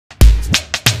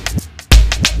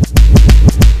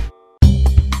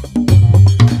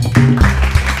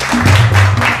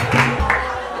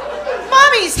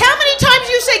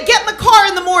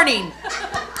morning.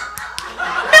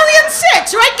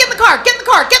 1,000,006, right? Get in the car, get in the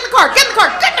car, get in the car, get in the car,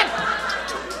 get in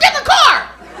the car!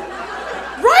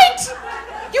 Right?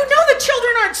 You know the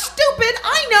children aren't stupid.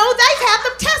 I know, they've had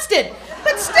them tested.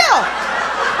 But still.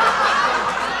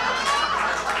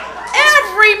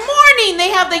 Every morning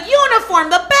they have the uniform,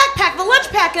 the backpack, the lunch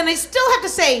pack, and they still have to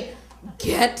say,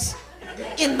 get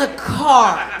in the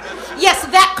car. Yes,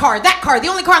 that car, the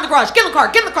only car in the garage. Get in the car,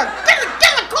 get in the car, get in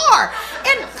the car.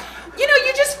 And you know,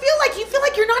 you just feel like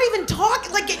you're not even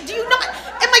talking. Like, do you not?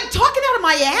 Am I talking out of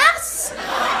my ass?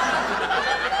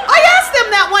 I asked them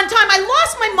that one time. I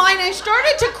lost my mind. I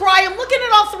started to cry. I'm looking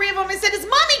at all three of them. I said, "Is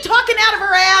mommy talking out of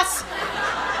her ass?"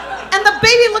 And the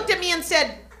baby looked at me and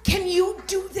said, "Can you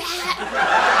do that?"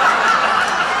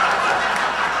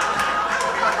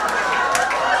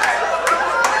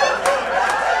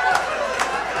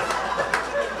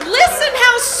 Listen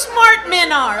how smart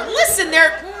men are. Listen,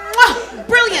 they're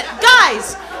brilliant.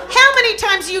 Guys, how many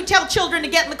times do you tell children to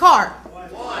get in the car?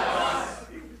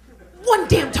 One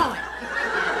damn time.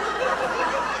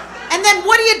 And then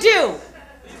what do?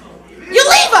 You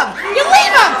leave them. You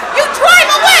leave them. You drive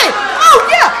away. Oh,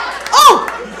 yeah. Oh,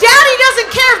 Daddy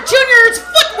doesn't care if Junior's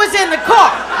foot was in the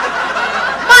car.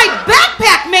 My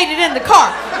backpack made it in the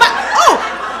car. But, oh,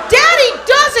 Daddy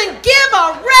doesn't give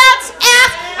a rat's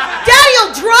ass.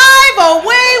 Daddy'll drive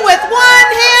away with one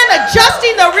hand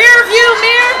adjusting the rear view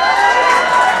mirror.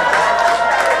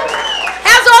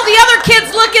 Has all the other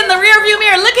kids look in the rear view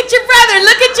mirror. Look at your brother.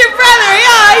 Look at your brother.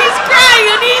 Yeah, he's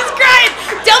crying. He's crying.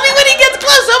 Tell me when he gets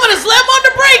close. I'm going to slam on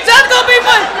the brakes. That's going to be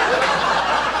fun.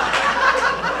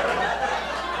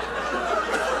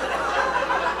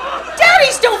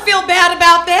 Daddies don't feel bad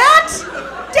about that.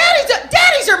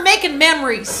 Daddies are making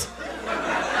memories.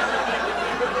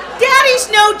 Daddies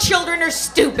know children are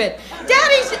stupid.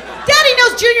 Daddy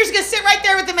knows Junior's gonna sit right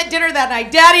there with him at dinner that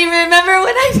night. Daddy, remember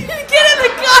when I didn't get in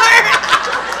the car?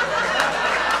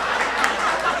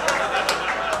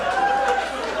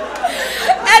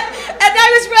 and I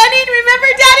was running. Remember,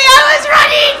 Daddy, I was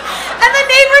running, and the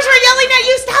neighbors were yelling at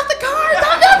you, "Stop the car!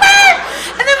 Stop the car!"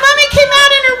 And then Mommy came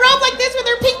out in her robe like this with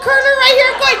her pink curler right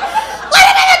here, going, "Let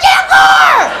him in the damn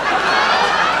car!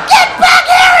 Get back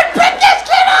here and pick this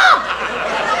kid up!"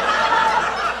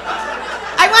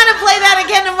 I want to play that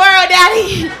again tomorrow,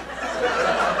 Daddy.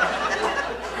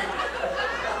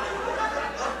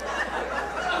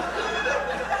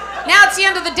 Now it's the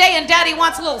end of the day and Daddy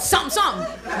wants a little something.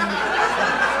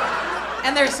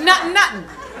 And there's nothing.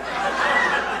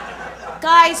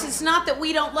 Guys, it's not that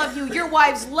we don't love you. Your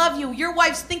wives love you. Your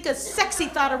wives think a sexy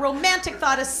thought, a romantic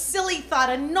thought, a silly thought,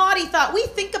 a naughty thought. We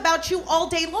think about you all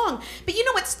day long. But you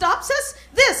know what stops us?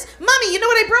 This. Mommy, you know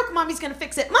what I broke? Mommy's going to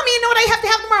fix it. Mommy, you know what I have to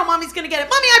have tomorrow? Mommy's going to get it.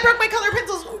 Mommy, I broke my color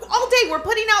pencils all day. We're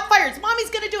putting out fires.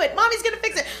 Mommy's going to do it. Mommy's going to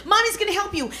fix it. Mommy's going to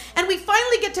help you. And we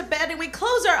finally get to bed and we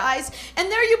close our eyes and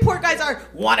there you poor guys are,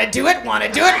 want to do it, want to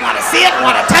see it,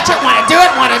 want to touch it, want to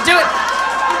do it.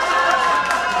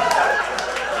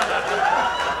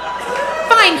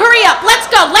 Fine, hurry up. Let's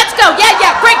go.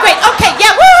 Yeah, great. Okay,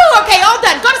 yeah, woo, okay, all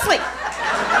done. Go to sleep.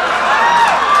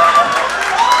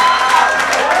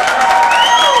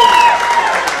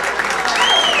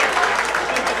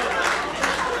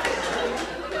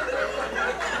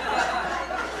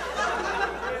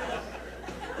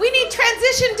 We need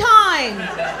transition time.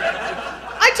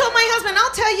 I told my husband,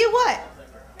 I'll tell you what.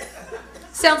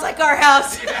 Sounds like our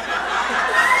house.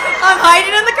 I'm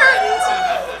hiding in the curtains.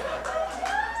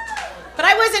 But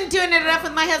I wasn't doing it enough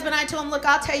with my husband. I told him, look,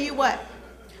 I'll tell you what.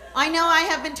 I know I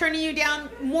have been turning you down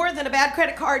more than a bad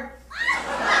credit card.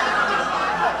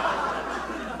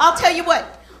 I'll tell you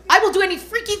what. I will do any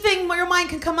freaky thing your mind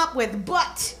can come up with,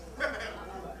 but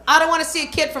I don't want to see a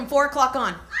kid from 4 o'clock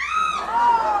on.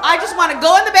 I just want to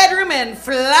go in the bedroom and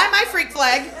fly my freak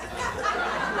flag.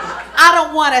 I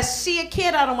don't want to see a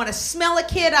kid. I don't want to smell a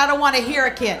kid. I don't want to hear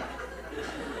a kid.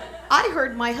 I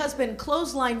heard my husband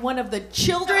clothesline one of the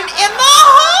children in the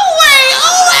hallway.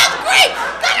 Oh, that's great.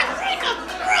 Gotta break a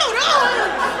throat.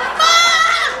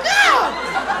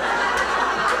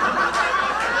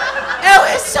 Oh,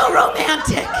 it was so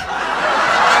romantic.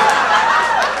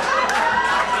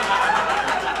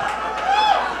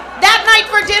 That night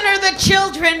for dinner, the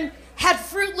children had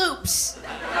Fruit Loops.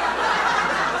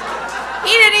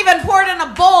 He didn't even pour it in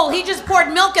a bowl. He just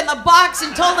poured milk in the box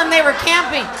and told them they were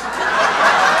camping.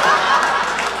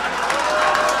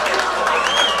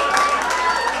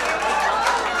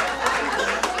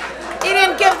 He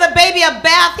didn't give the baby a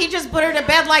bath. He just put her to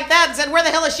bed like that and said, where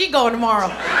the hell is she going tomorrow?